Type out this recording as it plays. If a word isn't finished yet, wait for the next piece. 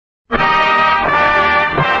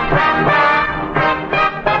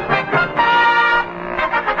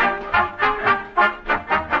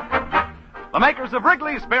of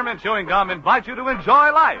Wrigley Spearmint Chewing Gum invite you to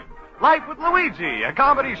enjoy life. Life with Luigi, a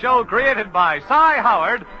comedy show created by Cy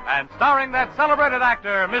Howard and starring that celebrated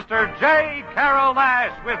actor, Mr. J. Carrol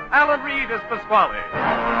Nash, with Alan Reed as Pasquale.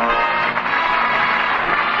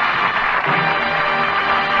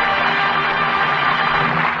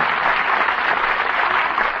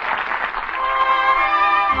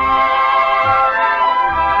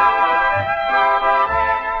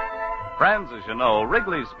 Friends, as you know,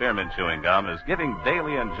 Wrigley's Spearmint Chewing Gum is giving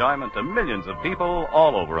daily enjoyment to millions of people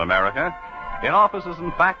all over America, in offices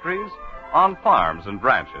and factories, on farms and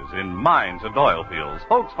ranches, in mines and oil fields.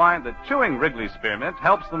 Folks find that chewing Wrigley's Spearmint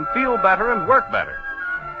helps them feel better and work better.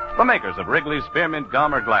 The makers of Wrigley's Spearmint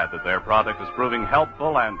Gum are glad that their product is proving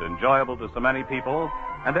helpful and enjoyable to so many people,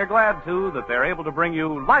 and they're glad, too, that they're able to bring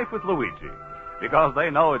you Life with Luigi, because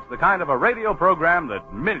they know it's the kind of a radio program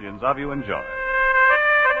that millions of you enjoy.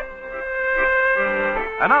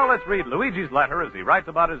 And now let's read Luigi's letter as he writes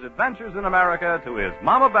about his adventures in America to his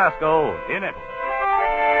Mama Basco in Italy.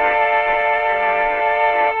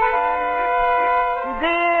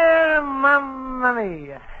 Dear Mamma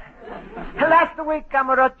Mia, last week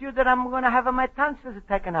I wrote you that I'm going to have my tonsils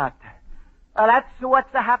taken out. Well, that's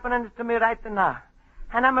what's happening to me right now.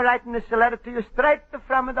 And I'm writing this letter to you straight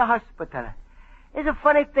from the hospital. It's a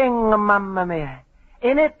funny thing, Mamma Mia.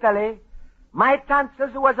 In Italy, my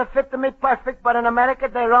tonsils was a fit to me perfect, but in America,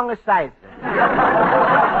 they're wrong size.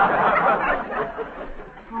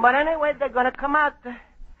 But anyway, they're going to come out.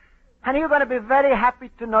 And you're going to be very happy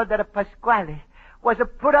to know that Pasquale was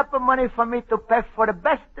put up money for me to pay for the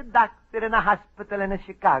best doctor in a hospital in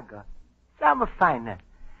Chicago. So I'm fine.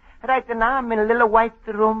 Right now, I'm in a little white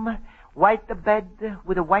room, white bed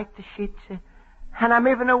with white sheets. And I'm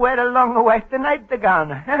even wearing a long white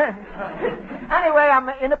nightgown. Anyway, I'm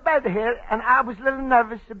in a bed here, and I was a little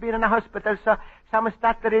nervous being in a hospital, so I'm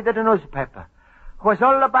starting to read the newspaper. It was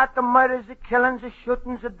all about the murders, the killings, the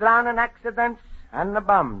shootings, the drowning accidents, and the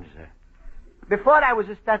bombs. Before, I was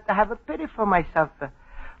starting to have a pity for myself.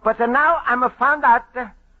 But now I'm found out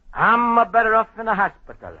I'm better off in a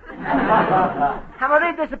hospital. I'm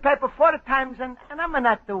read this paper 4 times, and I'm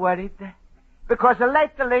not worried. Because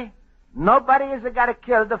lately, nobody has got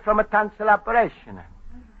killed from a tonsil operation.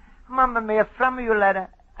 Mamma Mia, from your letter,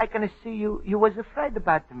 I can see you was afraid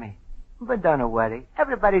about me. But don't worry.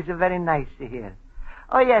 Everybody's very nice here.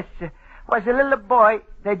 Oh, yes. Was a little boy.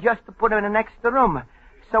 They just put him in the next room.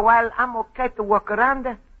 So while I'm okay to walk around,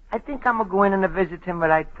 I think I'm going in and visit him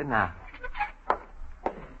right now.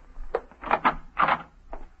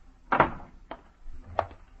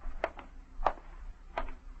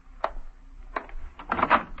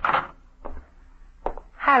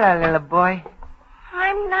 Hello, little boy.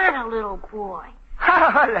 I'm not a little boy.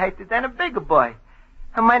 All right, then a big boy.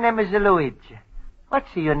 My name is Luigi.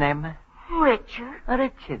 What's your name? Richard.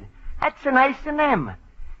 Richard. That's a nice name.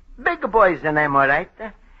 Big boy's a name, all right.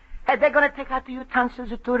 Are they going to take out your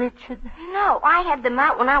tonsils too, Richard? No, I had them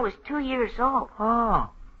out when I was 2 years old. Oh.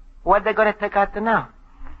 What are they going to take out now?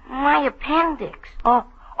 My appendix. Oh,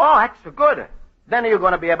 that's good. Then you're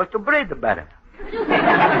going to be able to breathe better.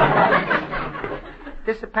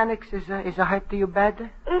 This appendix is a hurt to you bad?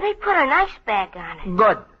 They put an ice bag on it.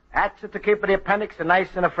 Good. That's to keep the appendix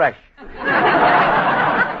nice and fresh.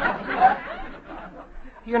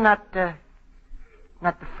 You're not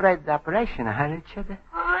afraid of the operation, huh, Richard?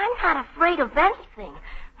 Oh, I'm not afraid of anything.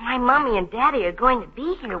 My mommy and daddy are going to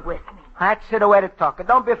be here with me. That's the way to talk.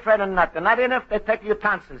 Don't be afraid of nothing. Not even if they take your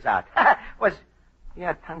tonsils out.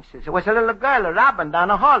 Tonsils. It was a little girl, Robin, down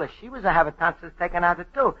the hall. She was having tonsils taken out,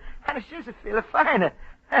 too. And she's feeling fine.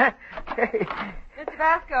 Mr.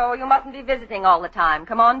 Basco, you mustn't be visiting all the time.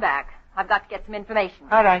 Come on back. I've got to get some information.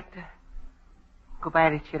 All right. Goodbye,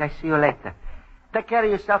 Richard. I see you later. Take care of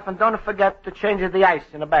yourself, and don't forget to change the ice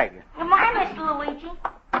in the bag. Goodbye, Mr. Luigi.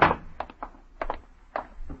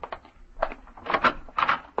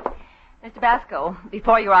 Mr. Basco,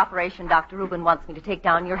 before your operation, Dr. Rubin wants me to take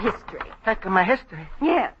down your history. Take my history?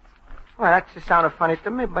 Yes. Well, that sounded funny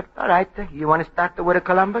to me, but all right. You want to start with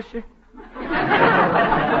Columbus?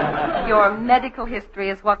 Your medical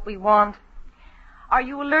history is what we want. Are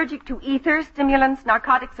you allergic to ethers, stimulants,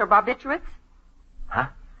 narcotics, or barbiturates? Huh?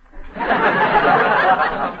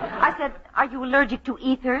 I said, are you allergic to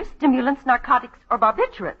ethers, stimulants, narcotics, or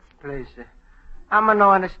barbiturates? Please, I'm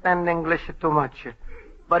no understand English too much.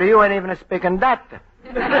 But you ain't even speaking that.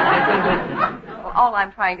 Well, all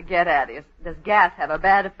I'm trying to get at is, does gas have a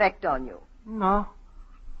bad effect on you? No.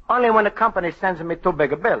 Only when the company sends me too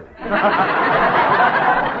big a bill.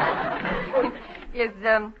 Is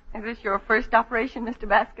this your first operation, Mr.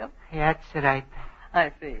 Basco? Yeah, that's right.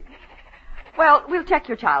 I see. Well, we'll check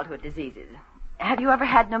your childhood diseases. Have you ever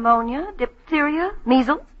had pneumonia, diphtheria,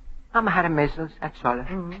 measles? I had a measles, that's all.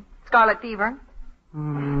 Mm-hmm. Scarlet fever?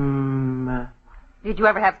 Did you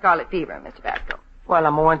ever have scarlet fever, Mr. Basco?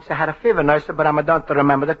 Well, once I had a fever, nurse, but I don't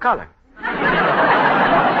remember the color.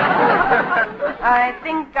 I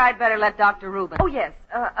think I'd better let Dr. Rubin. Oh, yes.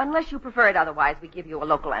 Unless you prefer it otherwise, we give you a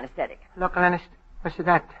local anesthetic. Local anesthetic? What's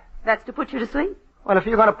that? That's to put you to sleep. Well, if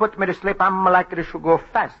you're going to put me to sleep, I'm likely to go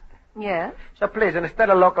fast. Yes. So please, instead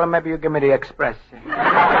of local, maybe you give me the express.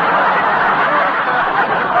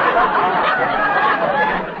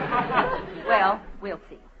 Well, we'll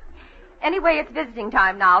see. Anyway, it's visiting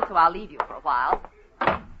time now, so I'll leave you for a while.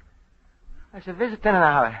 There's a visitor in an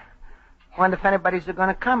hour. Wonder if anybody's going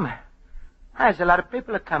to come. There's a lot of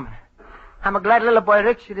people are coming. I'm glad little boy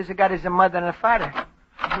Richard has got his mother and a father.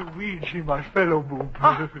 Luigi, my fellow boob.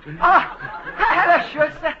 Hello,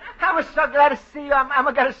 Schultz. I was so glad to see you.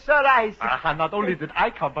 I'm got a sore eyes. Not only did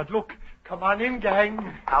I come, but look. Come on in,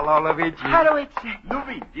 gang. Hello, Luigi. Hello, it's...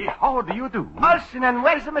 Luigi, how do you do? Olsen, and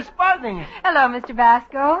where's Miss Spaulding? Hello, Mr.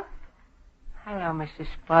 Basco. Hello, Mrs.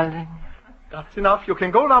 Spaulding. That's enough. You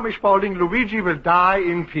can go now, Miss Spaulding. Luigi will die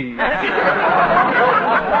in peace.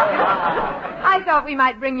 I thought we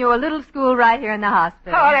might bring you a little school right here in the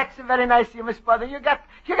hospital. Oh, that's very nice of you, Miss Spaulding. You got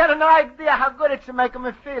no idea how good it's making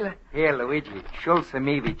me feel. Here, Luigi. Schultz and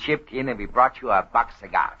me, we chipped in and we brought you a box of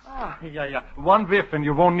cigars. Oh. Yeah. One whiff and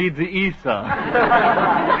you won't need the ether.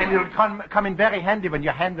 And it'll come in very handy when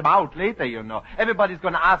you hand them out later, you know. Everybody's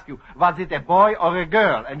going to ask you, was it a boy or a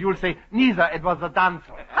girl? And you'll say, neither, it was a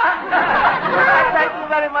dancer. Thank you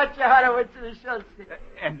very much, Horowitz and Schultz.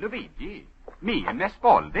 And Luigi, me and Miss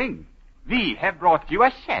Spaulding, we have brought you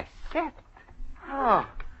a chess set. Oh.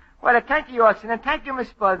 Well, thank you, Olsen, and thank you, Miss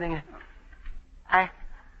Spaulding. I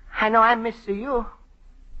know I miss you,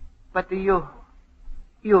 but you,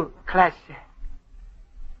 class,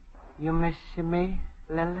 you miss me,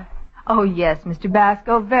 Lila? Oh, yes, Mr.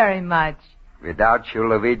 Basco, very much. Without you,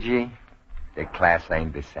 Luigi, the class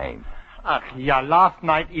ain't the same. Last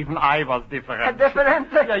night even I was different.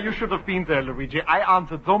 Different? Yeah, you should have been there, Luigi. I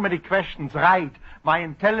answered so many questions right. My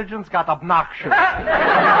intelligence got obnoxious. Right,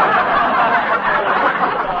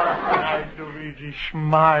 Luigi,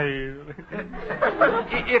 smile.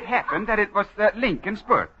 It happened that it was Lincoln's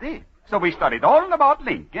birthday, so we studied all about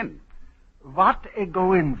Lincoln. What a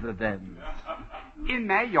coincidence. In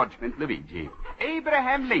my judgment, Luigi,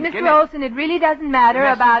 Abraham Lincoln... Mr. Olsen, it really doesn't matter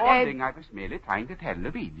Miss about... Spaulding, I was merely trying to tell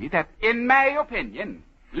Luigi that, in my opinion,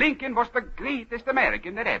 Lincoln was the greatest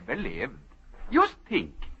American that ever lived. Just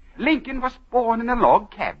think, Lincoln was born in a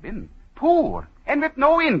log cabin, poor, and with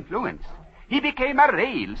no influence. He became a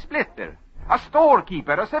rail splitter, a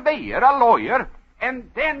storekeeper, a surveyor, a lawyer,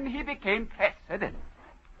 and then he became president.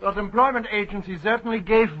 That employment agency certainly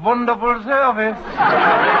gave wonderful service.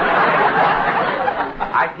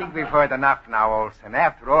 I think we've heard enough now, Olsen.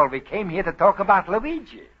 After all, we came here to talk about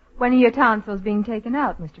Luigi. When are your tonsils being taken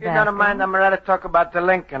out, Mr. Basco? You don't mind, I'm ready to talk about the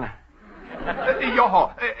Lincoln.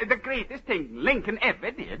 The greatest thing Lincoln ever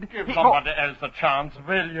did. Give somebody else a chance,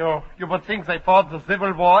 will you? You would think they fought the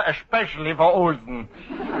Civil War especially for Olsen.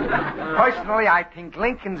 Personally, I think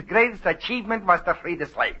Lincoln's greatest achievement was to free the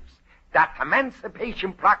slaves. That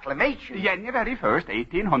Emancipation Proclamation. January 1st,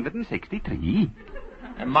 1863.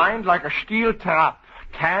 A mind like a steel trap.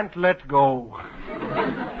 Can't let go.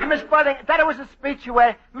 Miss Spaulding, that was a speech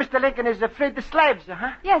where Mr. Lincoln is freed the slaves,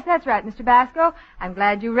 huh? Yes, that's right, Mr. Basco. I'm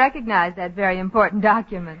glad you recognize that very important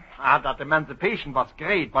document. That emancipation was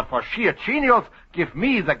great, but for sheer genius, give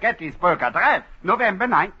me the Gettysburg Address. November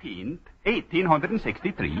 19th,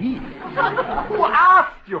 1863. Who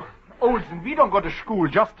asked you? Olsen, we don't go to school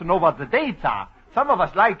just to know what the dates are. Some of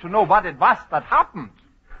us like to know what it was that happened.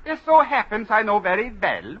 It so happens I know very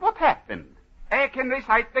well what happened. I can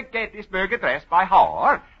recite the Gettysburg Address by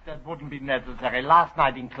heart. That wouldn't be necessary. Last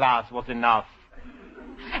night in class was enough.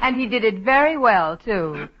 And he did it very well,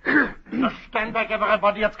 too. Stand back,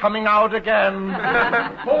 everybody. It's coming out again.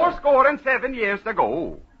 407 years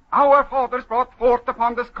ago, our fathers brought forth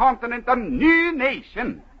upon this continent a new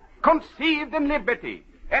nation, conceived in liberty,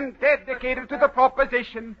 and dedicated to the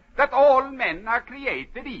proposition that all men are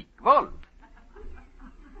created equal.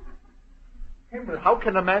 How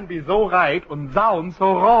can a man be so right and sound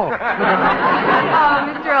so wrong? Oh,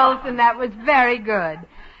 Mr. Olsen, that was very good.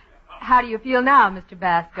 How do you feel now, Mr.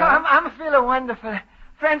 Basco? I'm feeling wonderful.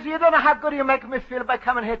 Friends, you don't know how good you make me feel by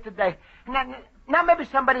coming here today. Now maybe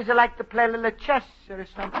somebody's like to play a little chess or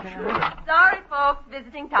something. Sorry, folks.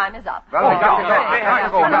 Visiting time is up. Well, we got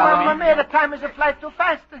to go. Mamma, the time is a flight too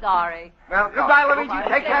fast. Sorry. Well, goodbye, Luigi.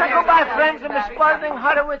 Take care. Goodbye, friends, and Miss Spaulding,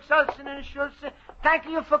 Horowitz, Olsen, and Schultz. Thank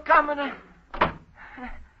you for coming.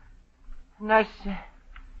 Nice.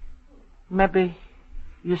 Maybe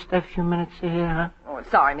you stay a few minutes here, huh? Oh,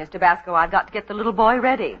 sorry, Mr. Basco. I've got to get the little boy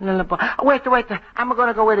ready. Little boy. Oh, wait. I'm going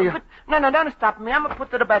to go with you. No, don't stop me. I'm going to put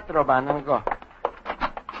the bathrobe on. Let me go.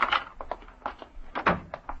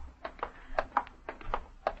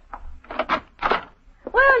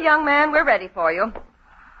 Well, young man, we're ready for you.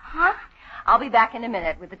 Huh? I'll be back in a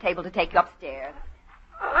minute with the table to take you upstairs.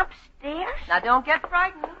 Upstairs? Now, don't get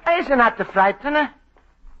frightened. Isn't that the frightener?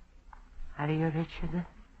 Are you Richard?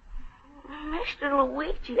 Mr.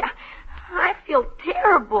 Luigi, I feel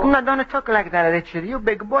terrible. No, don't talk like that, Richard. You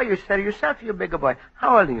big boy. You said yourself you big boy.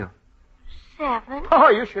 How old are you? 7. Oh,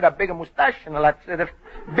 you should have bigger mustache and a lot of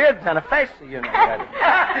beards on the face, you know.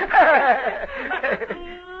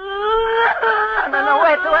 No,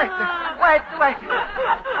 wait.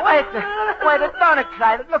 Don't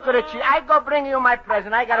cry. Look at Richie. I go bring you my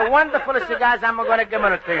present. I got a wonderful cigars. I'm going to give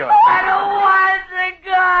them to you. I don't want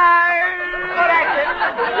cigars. All right,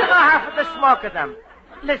 you don't have to smoke of them.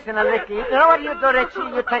 Listen, Ricky, you know what you do,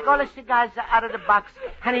 Richie? You take all the cigars out of the box,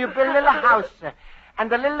 and you build a little house. And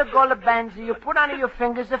the little gold bands you put on your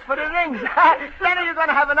fingers for the rings. Then you're going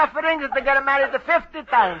to have enough rings to get married to 50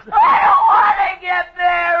 times. I don't want to get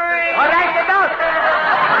married. All right, you don't.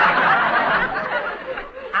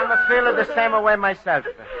 I'm a feeling the same way myself.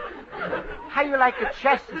 How you like a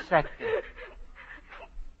chess set?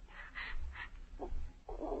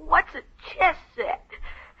 What's a chess set?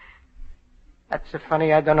 That's so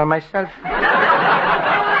funny, I don't know myself.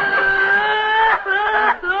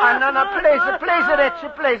 Oh, no, please, Richie,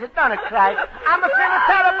 please, don't cry. I'm feeling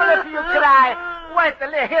terrible if you cry. Wait,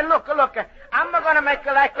 here, look. I'm going to make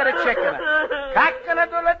you like a chicken.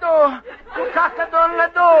 Cock-a-doodle-doo,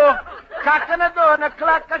 cock-a-doodle-doo, cock-a-doodle,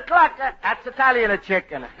 cluck-a-cluck. That's Italian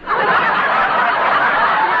chicken.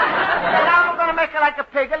 Now I'm going to make it like a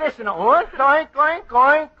pig. Listen, oink.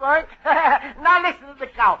 Now listen to the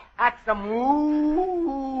cow. That's a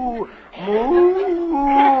moo.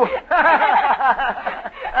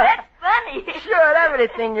 That's funny. Sure,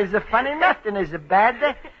 everything is funny. Nothing is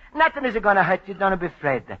bad. Nothing is going to hurt you. Don't be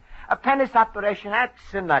afraid. A penis operation,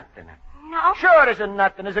 that's nothing. No? Sure is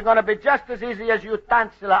nothing. It's going to be just as easy as your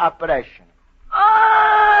tonsil operation. Yeah,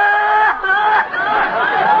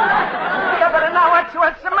 but now what's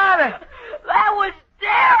the matter? That was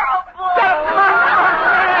terrible.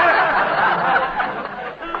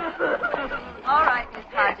 All right, Miss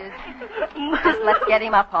Hodges. Just let's get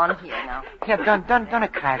him up on here now. Yeah,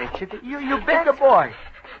 don't cry, Richard. You bigger boy.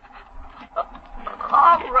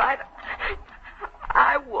 All right.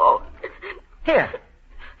 I won't. Here.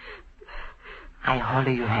 I hold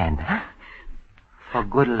your hand, huh? For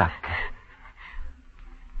good luck.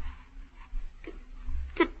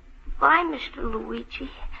 Goodbye, Mr. Luigi.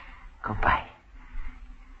 Goodbye.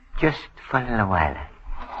 Just for a little while.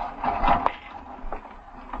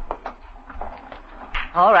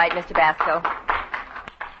 All right, Mr. Basco.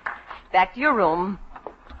 Back to your room.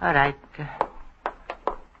 All right.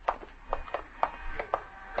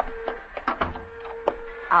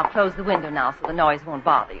 I'll close the window now so the noise won't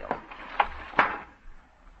bother you.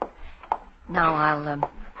 Now I'll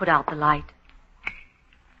put out the light.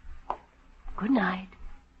 Good night.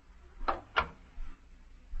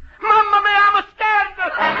 Mamma mia, I'm scared!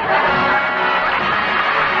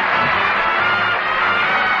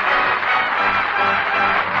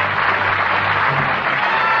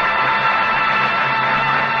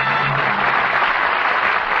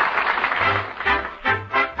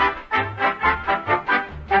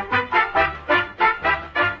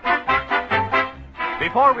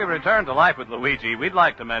 Before we return to Life with Luigi, we'd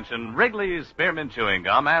like to mention Wrigley's Spearmint Chewing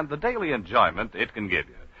Gum and the daily enjoyment it can give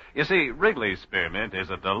you. You see, Wrigley's Spearmint is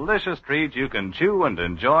a delicious treat you can chew and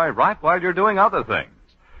enjoy right while you're doing other things.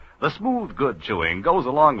 The smooth, good chewing goes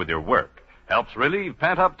along with your work, helps relieve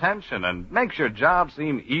pent-up tension, and makes your job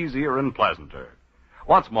seem easier and pleasanter.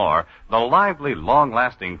 What's more, the lively,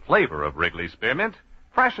 long-lasting flavor of Wrigley's Spearmint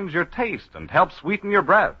freshens your taste and helps sweeten your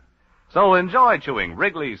breath. So enjoy chewing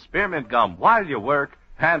Wrigley's Spearmint Gum while you work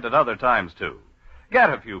and at other times, too.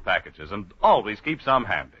 Get a few packages and always keep some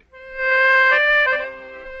handy.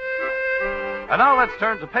 And now let's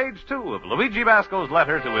turn to page 2 of Luigi Basco's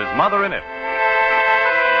letter to his mother in Italy.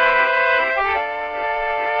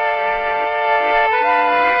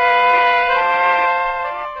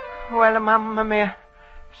 Well, Mamma mia,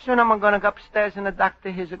 soon I'm going to go upstairs and the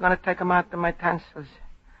doctor he's going to take him out of my tonsils.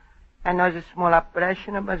 I know it's a small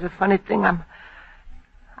operation, but it's a funny thing. I'm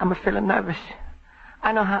feeling nervous.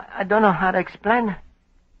 I don't know how to explain.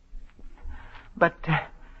 But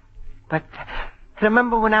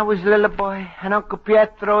Remember when I was a little boy and Uncle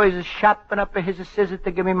Pietro is shopping up his scissors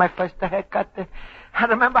to give me my first haircut? I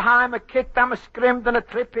remember how I'm a kicked, I'm a screamed, and the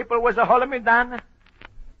three people was a holding me down.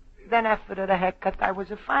 Then after the haircut, I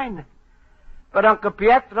was a fine. But Uncle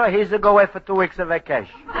Pietro, he's a go away for 2 weeks of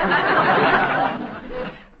vacation.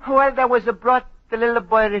 Well, there was a brought the little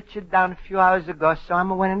boy Richard down a few hours ago, so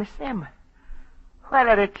I'm a-winning the same.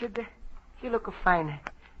 Well, Richard, you look fine.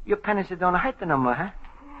 Your pennies don't hurt no more, huh?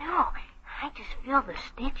 No, I just feel the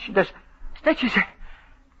stitches. The stitches?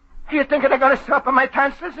 You think they're going to sew up on my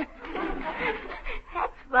tonsils?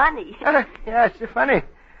 That's funny. Yeah, it's funny.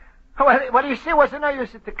 Well, what do you see? Wasn't no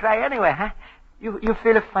use to cry anyway, huh? You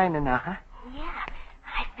feel fine now, huh? Yeah,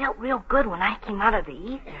 I felt real good when I came out of the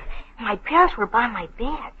ether. My parents were by my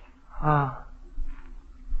bed. Oh.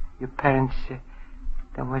 Your parents,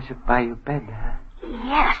 they was by your bed, huh?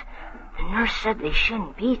 Yes. The nurse said they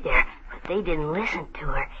shouldn't be there, but they didn't listen to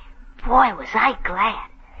her. Boy, was I glad.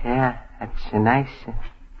 Yeah, that's nice.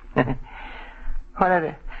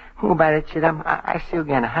 Well, goodbye, Richard. I'll see you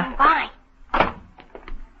again, huh? Bye.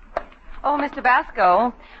 Oh, Mr.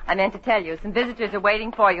 Basco, I meant to tell you, some visitors are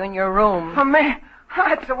waiting for you in your room. Oh, me? Oh,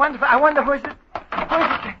 that's a wonderful. I wonder who is it?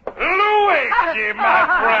 Luigi, my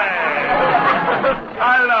friend.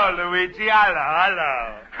 Hello, Luigi.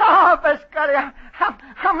 Hello. Oh, Pasquale,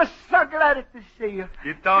 I'm so glad to see you.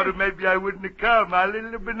 You thought maybe I wouldn't have come, my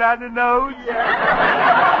little banana nose?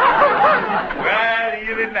 Yeah. Well,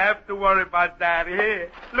 you didn't have to worry about that.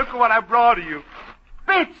 Here, look at what I brought you.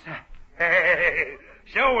 Pizza. Hey.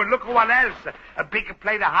 Sure, look at what else. A big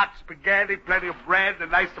plate of hot spaghetti, plenty of bread, a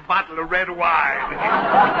nice bottle of red wine.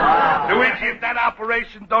 Luigi, if that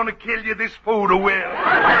operation don't kill you, this food will.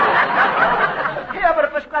 Yeah,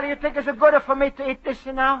 but Pasquale, you think it's good for me to eat this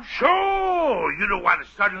now? Sure. You don't want to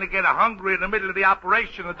suddenly get hungry in the middle of the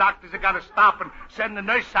operation. The doctors have got to stop and send the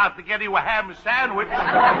nurse out to get you a ham sandwich. Go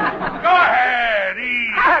ahead,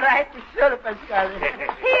 eat. All right, sure, Pasquale.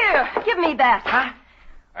 Here, give me that. Huh?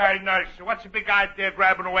 Hey, nurse, what's the big idea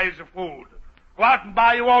grabbing away the food? Go out and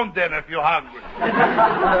buy your own dinner if you're hungry.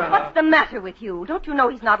 What's the matter with you? Don't you know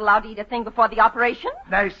he's not allowed to eat a thing before the operation?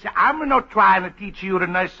 Nurse, I'm not trying to teach you the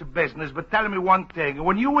nurse business, but tell me one thing.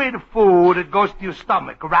 When you eat food, it goes to your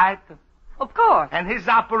stomach, right? Of course. And his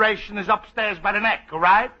operation is upstairs by the neck,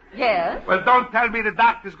 right? Yes. Well, don't tell me the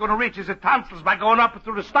doctor's going to reach his tonsils by going up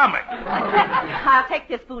through the stomach. I'll take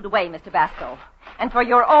this food away, Mr. Basco. And for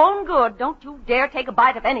your own good, don't you dare take a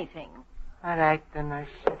bite of anything. All right, then I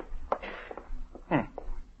said.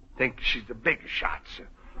 Think she's the big shot, sir.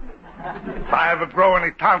 If I ever grow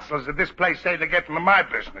any tonsils at this place, ain't to get into my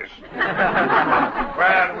business.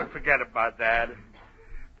 Well, we'll forget about that.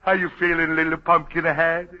 How you feeling, little pumpkin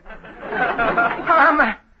head? I'm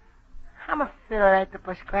a feel all right,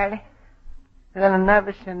 Pasquale. A little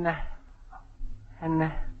nervous and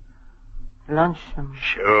lonesome.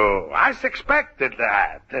 Sure, I expected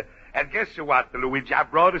that. And guess what, Luigi? I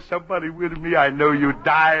brought somebody with me I know you're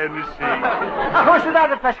dying to see. Who's the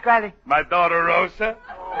daughter, Pasquale? My daughter, Rosa.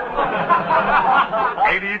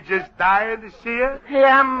 Ain't you just dying to see her?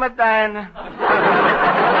 Yeah, I'm dying.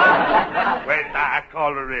 Wait, I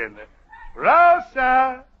call her in.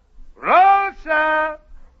 Rosa! Rosa!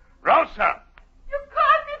 Rosa! You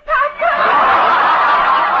called me, Papa?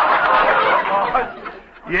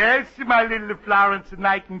 Yes, my little Florence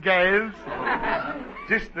Nightingales.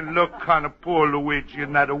 Just to look kind of poor Luigi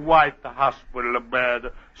in that white hospital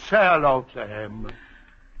bed. Say hello to him.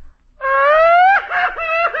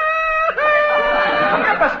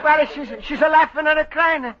 Pasquale, she's a laughing and a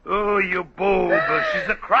crying. Oh, you boob. She's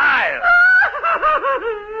a crying.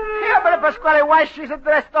 Yeah, but Pasquale, why she's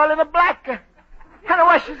dressed all in black? And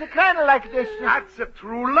why she's crying like this? That's a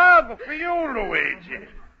true love for you, Luigi.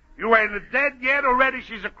 You ain't dead yet. Already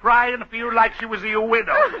she's crying for you like she was your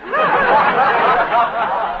widow.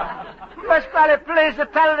 Pasquale, please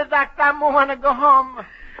tell the doctor I want to go home.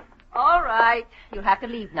 All right. You'll have to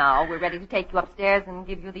leave now. We're ready to take you upstairs and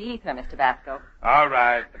give you the ether, Mr. Basco. All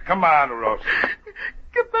right. Come on, Rosa.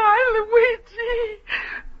 Goodbye, Luigi.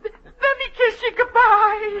 Let me kiss you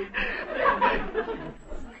goodbye.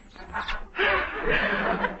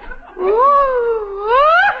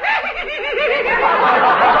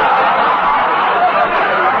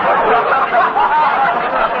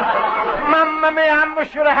 Mamma mia, I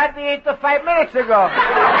should have had the ether 5 minutes ago.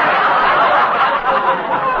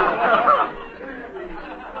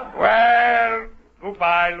 Well,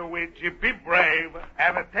 goodbye, Luigi. Be brave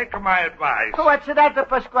and take my advice. What's that,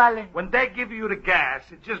 Pasquale? When they give you the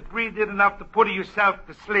gas, just breathe in enough to put yourself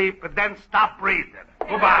to sleep, and then stop breathing.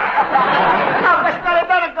 Goodbye. No, Pasquale,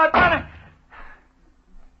 don't go.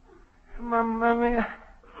 Mamma mia.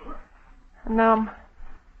 Now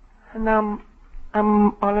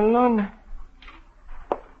I'm all alone.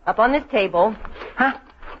 Up on this table. Huh?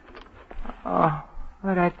 Oh,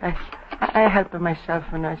 all right. I help myself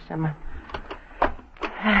when I some.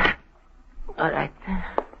 All right.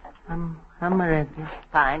 I'm ready.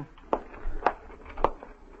 Fine.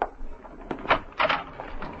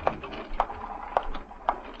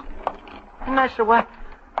 Now, so why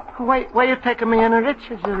you taking me in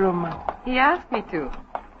Richard's room? He asked me to.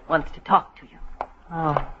 Wants to talk to you.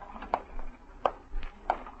 Oh.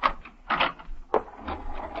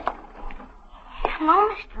 Hello,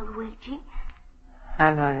 Mr. Luigi.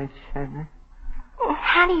 Hello, Richard.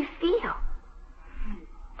 How do you feel?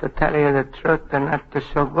 To tell you the truth, they're not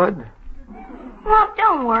so good. Well,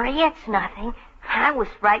 don't worry. It's nothing. I was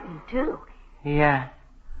frightened, too. Yeah.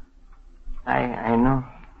 I know.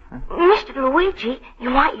 Mr. Luigi,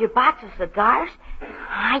 you want your box of cigars?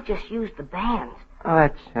 I just used the bands. Oh,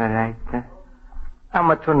 that's all right.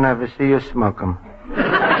 I'm too nervous. You smoke them.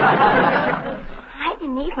 I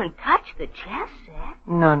didn't even touch the chess set.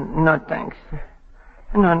 No, thanks.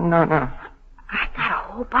 No. I got a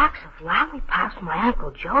whole box of lollipops my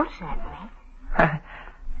Uncle Joe sent me.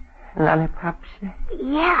 Lollipops?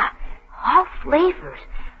 Yeah, all flavors.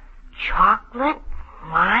 Chocolate,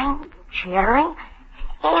 lime, cherry,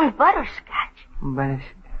 and butterscotch.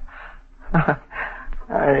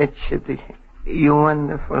 Richard, you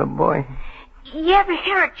wonderful boy. You ever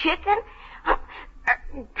hear a chicken?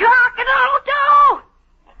 Cock-a-doodle-doo!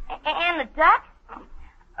 And a duck?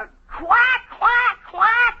 Quack, quack,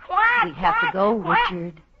 quack, quack. We have to go, quack.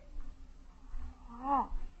 Richard. Oh.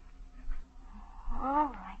 All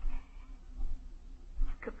right.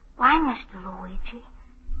 Goodbye, Mr. Luigi.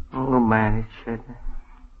 Goodbye, Richard.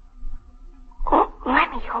 Oh,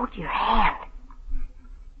 let me hold your hand.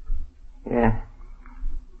 Yeah.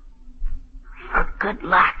 For good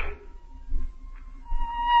luck.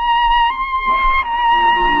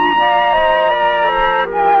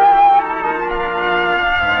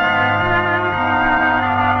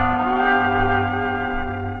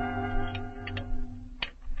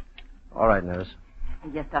 All right, nurse.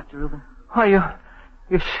 Yes, Dr. Rubin. Oh, you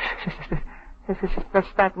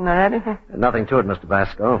starting already? Nothing to it, Mr.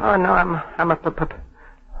 Basco. Oh, no, I'm a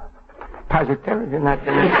positive. You're not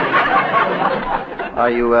going to... Are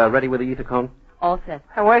you ready with the ether cone? All set.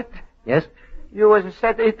 Wait. Yes? You was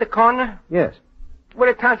set to eat the corn? Yes. What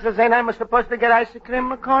the Tonsils ain't I supposed to get ice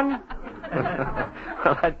cream corn?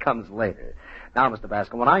 Well, that comes later. Now, Mr.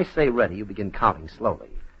 Basco, when I say ready, you begin counting slowly.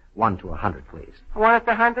 1 to 100, please. 1 to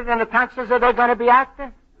 100, and the Tonsils, are they going to be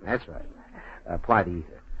active? That's right. Apply the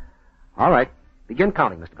ether. All right. Begin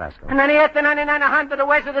counting, Mr. Basco. 98 to 99, 100.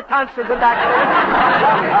 Where's the Tonsils, the doctor?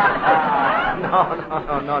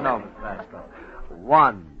 No, Mr. Basco.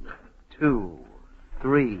 1, 2,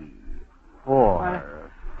 3, 4,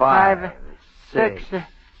 5, 6,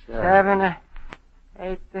 7,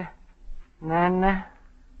 8, 9,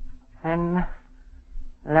 10,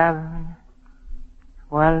 11,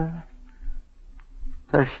 12,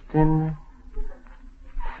 13,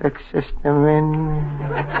 16.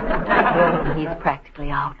 He's practically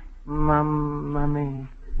out. Mamma mia.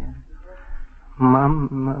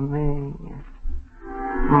 Mamma mia.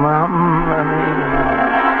 Mamma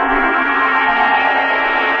mia.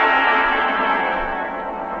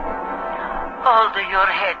 Hold your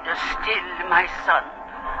head still, my son.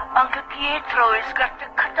 Uncle Pietro has got to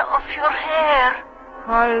cut off your hair.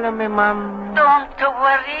 Hold me, Mom. Don't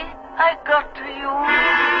worry. I got you.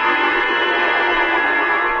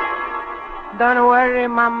 Don't worry,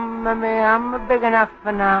 Mamma mia. I'm big enough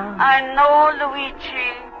for now. I know,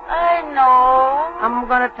 Luigi. I know. I'm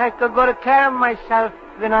going to take good care of myself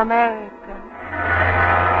in America.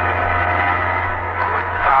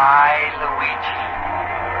 Goodbye, Luigi.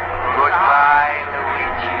 Goodbye,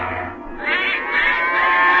 Luigi.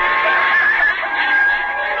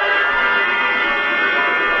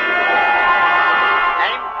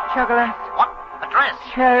 Name? Chocolate. What? Address?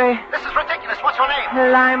 Cherry. This is ridiculous. What's your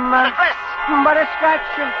name? Lime. Address?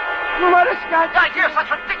 Butterscotch. Butterscotch. The idea of such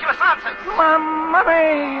ridiculous nonsense. Mamma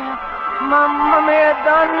mia. Mamma mia.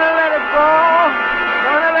 Don't let it go.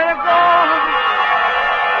 Don't let it go.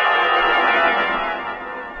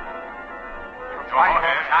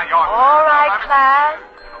 All right, class.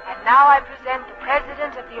 And now I present the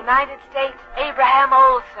President of the United States, Abraham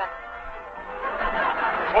Olson.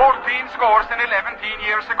 14 scores and 11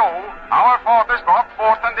 years ago, our fathers brought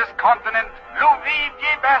forth on this continent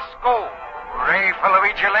Luigi Basco. Hooray for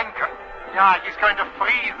Luigi Lincoln. Yeah, he's going to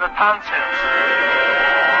freeze the Tonsils.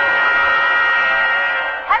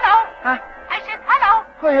 Hello. Huh? I said hello.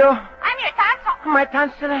 Who are you? I'm your tonsil. My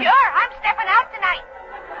tonsil. Sure, I'm stepping out tonight.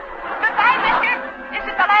 Goodbye,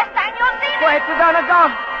 gonna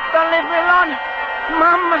go. Don't leave me alone.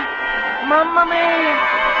 Mamma mia.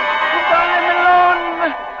 Don't leave me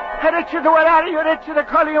alone. Richard, where are you, Richard? I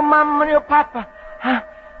call you Mom and your Papa. Huh?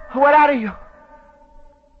 Where are you?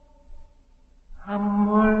 I'm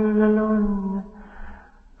all alone.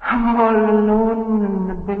 I'm all alone in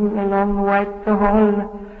the big long white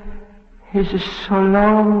hall. It's so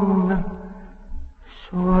long.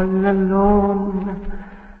 So all alone.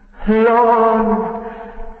 Alone.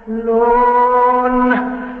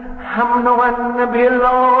 I'm no one to be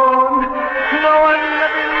alone. No one to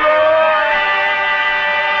be alone.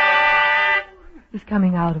 He's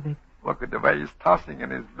coming out of it. Look at the way he's tossing in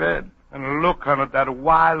his bed. And a look on it, that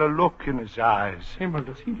wild look in his eyes. Himmel,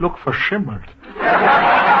 does he look verschimmelt?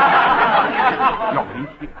 No,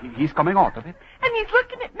 he's coming out of it. And he's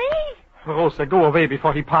looking at me. Rosa, go away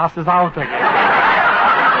before he passes out again.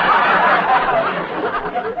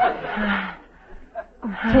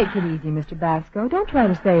 Take it easy, Mr. Basco. Don't try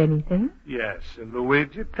to say anything. Yes,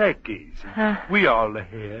 Luigi, take easy. We all are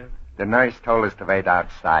here. The nurse told us to wait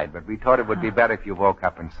outside, but we thought it would be better if you woke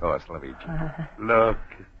up and saw us, Luigi. Look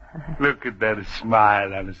at that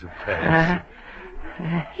smile on his face.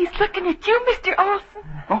 He's looking at you, Mr. Olson.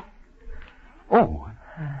 Oh,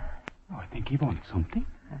 I think he wants something.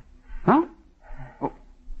 Huh? Oh,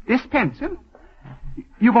 this pencil?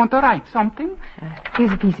 You want to write something?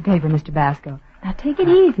 Here's a piece of paper, Mr. Basco. Now, take it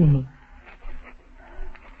easy.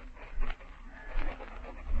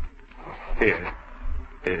 Here,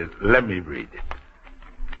 let me read it.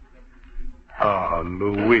 Oh,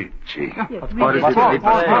 Luigi. What is it?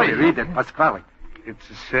 Pasquale, read it, Pasquale. It's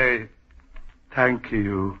to say, thank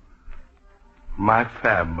you, my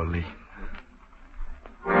family.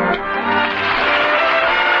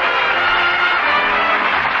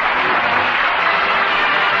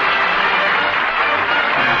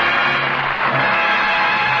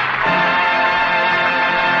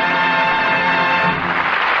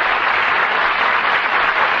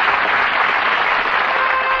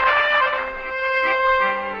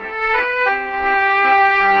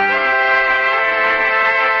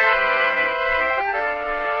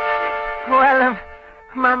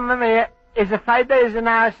 Mamma mia, it's 5 days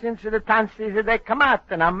now since the Tonsils they come out,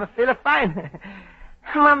 and I'm feeling fine.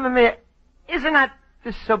 Mamma mia, isn't that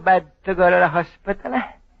so bad to go to the hospital?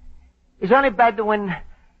 It's only bad when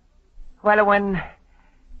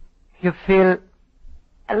you feel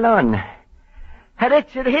alone.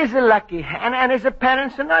 Richard, he's lucky, and his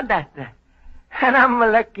parents know that. And I'm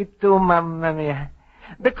lucky too, Mamma mia,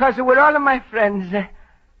 because with all of my friends,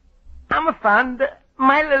 I'm found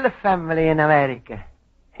my little family in America.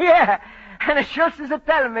 Yeah, and the Schultz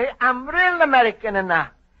tell me I'm real American now,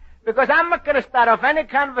 because I'm not going to start off any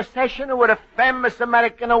conversation with a famous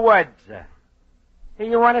American words.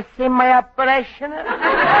 You want to see my operation? Goodbye,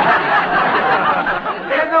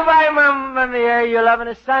 Mamma mia. You're loving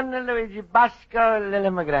a son, Luigi Basco, Little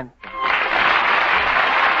Immigrant.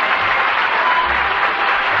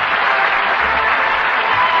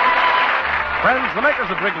 Friends, the makers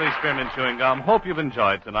of Wrigley's Spearmint Chewing Gum hope you've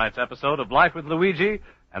enjoyed tonight's episode of Life with Luigi,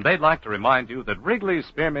 and they'd like to remind you that Wrigley's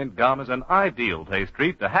Spearmint Gum is an ideal taste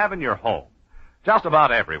treat to have in your home. Just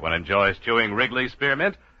about everyone enjoys chewing Wrigley's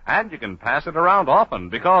Spearmint, and you can pass it around often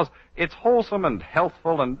because it's wholesome and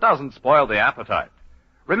healthful and doesn't spoil the appetite.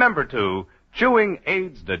 Remember, too, chewing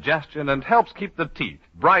aids digestion and helps keep the teeth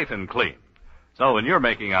bright and clean. So when you're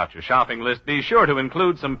making out your shopping list, be sure to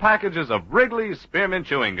include some packages of Wrigley's Spearmint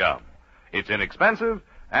Chewing Gum. It's inexpensive,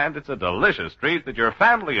 and it's a delicious treat that your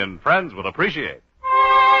family and friends will appreciate.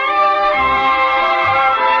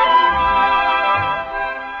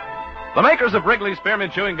 The makers of Wrigley's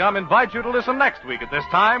Spearmint Chewing Gum invite you to listen next week at this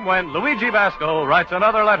time when Luigi Basco writes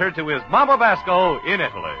another letter to his Mama Basco in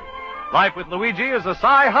Italy. Life with Luigi is a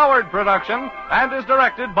Cy Howard production and is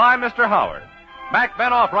directed by Mr. Howard. Mac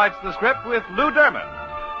Benoff writes the script with Lou Derman.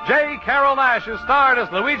 J. Carol Nash is starred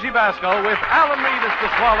as Luigi Basco with Alan Reed as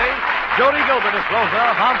Pasquale, Jody Gilbert as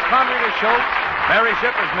Rosa, Hans Conried as Schultz, Mary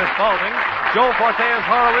Shipp as Miss Spaulding, Joe Forte as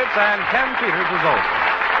Horowitz, and Ken Peters as Olson.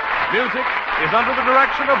 Music is under the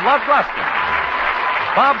direction of Lud Gluskin.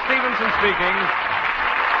 Bob Stevenson speaking.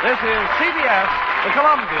 This is CBS, the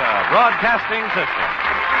Columbia Broadcasting System.